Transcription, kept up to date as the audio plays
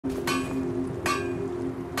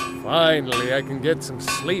Finally, I can get some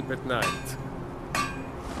sleep at night.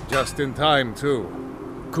 Just in time, too.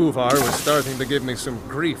 Kuvar was starting to give me some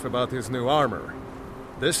grief about his new armor.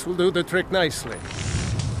 This will do the trick nicely.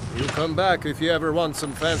 You come back if you ever want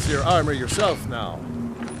some fancier armor yourself now.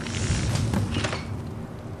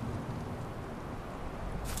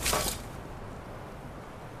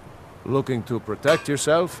 Looking to protect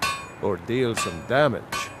yourself or deal some damage?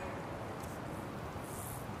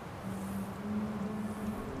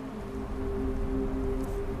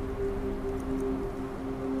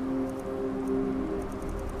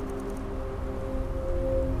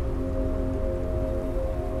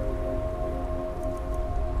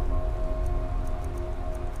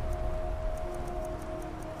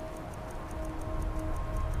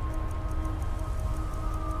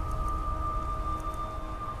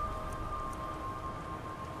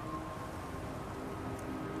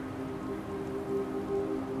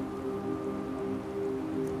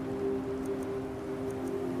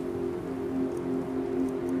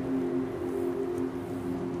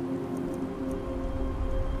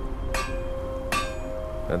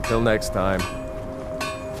 Until next time.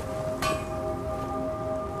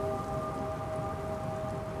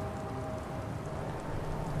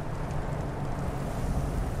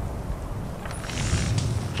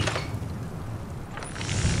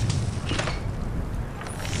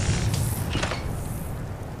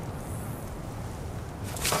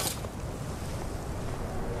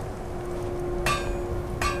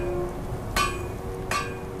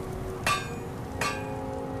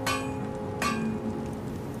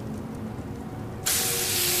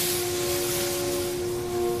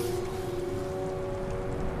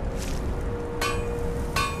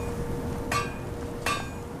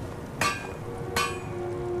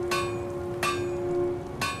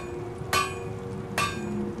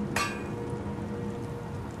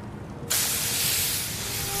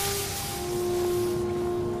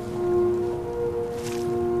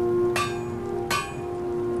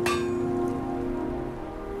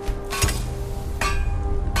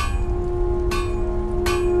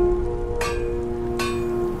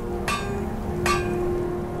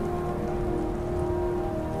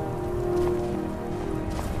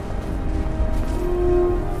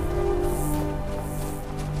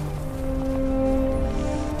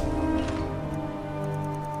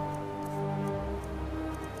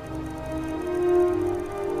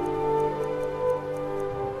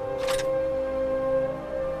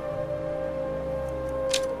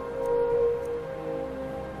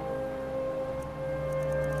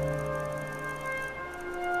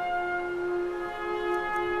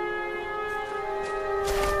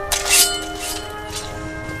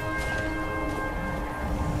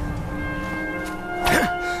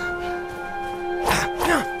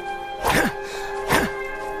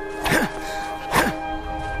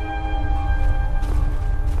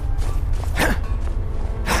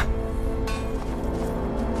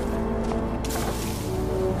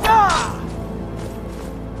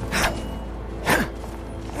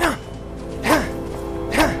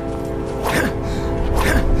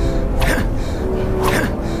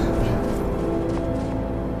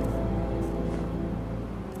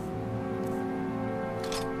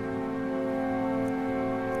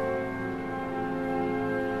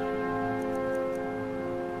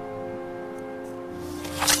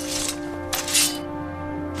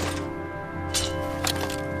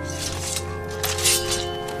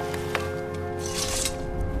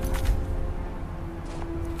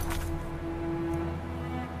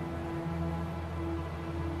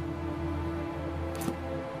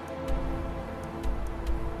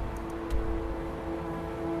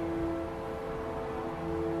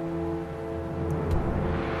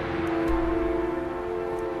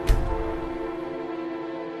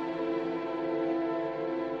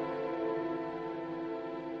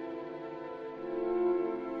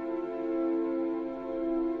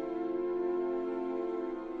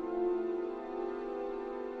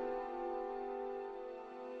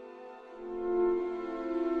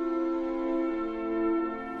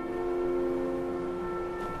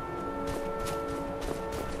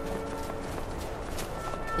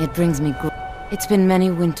 It brings me good. It's been many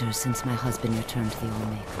winters since my husband returned to the Old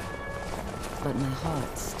Maker, but my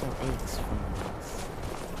heart still aches for the loss.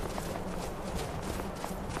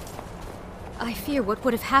 I fear what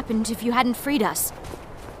would have happened if you hadn't freed us.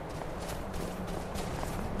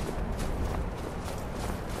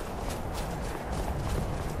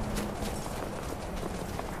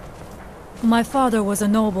 My father was a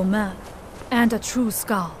noble man, and a true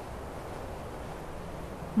Skal.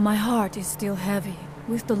 My heart is still heavy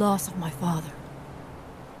with the loss of my father.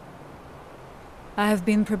 I have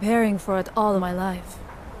been preparing for it all my life.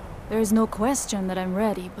 There is no question that I'm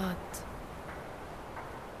ready, but...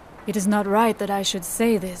 It is not right that I should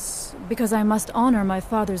say this, because I must honor my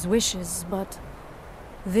father's wishes, but...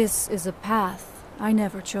 This is a path I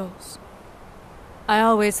never chose. I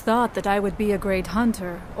always thought that I would be a great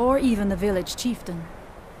hunter, or even a village chieftain.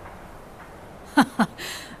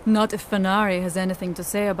 Not if Fenari has anything to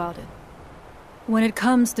say about it. When it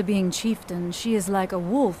comes to being chieftain, she is like a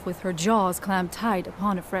wolf with her jaws clamped tight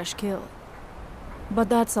upon a fresh kill. But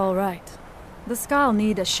that's all right. The Skal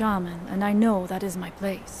need a shaman, and I know that is my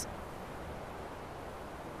place.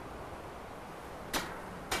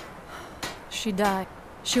 She died.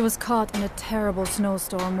 She was caught in a terrible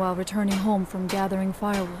snowstorm while returning home from gathering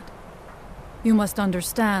firewood. You must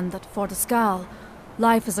understand that for the Skal,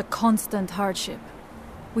 life is a constant hardship.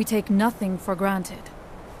 We take nothing for granted.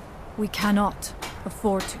 We cannot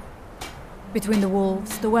afford to. Between the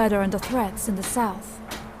wolves, the weather, and the threats in the south,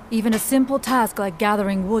 even a simple task like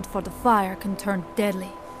gathering wood for the fire can turn deadly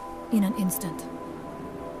in an instant.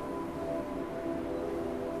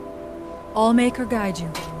 Allmaker guide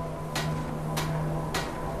you.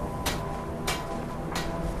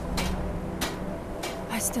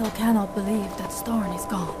 I still cannot believe that Storn is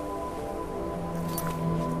gone.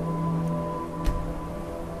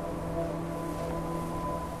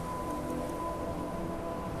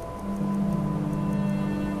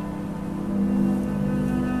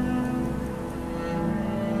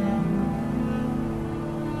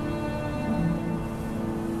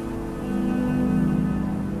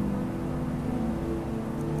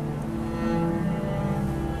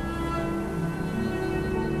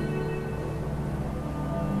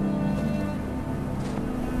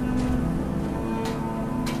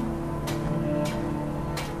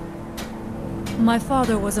 My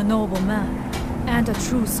father was a noble man, and a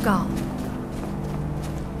true Skal.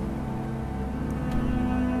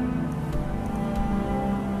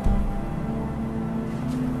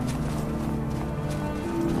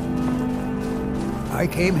 I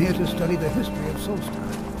came here to study the history of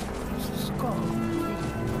Solstheim. It's the Skal.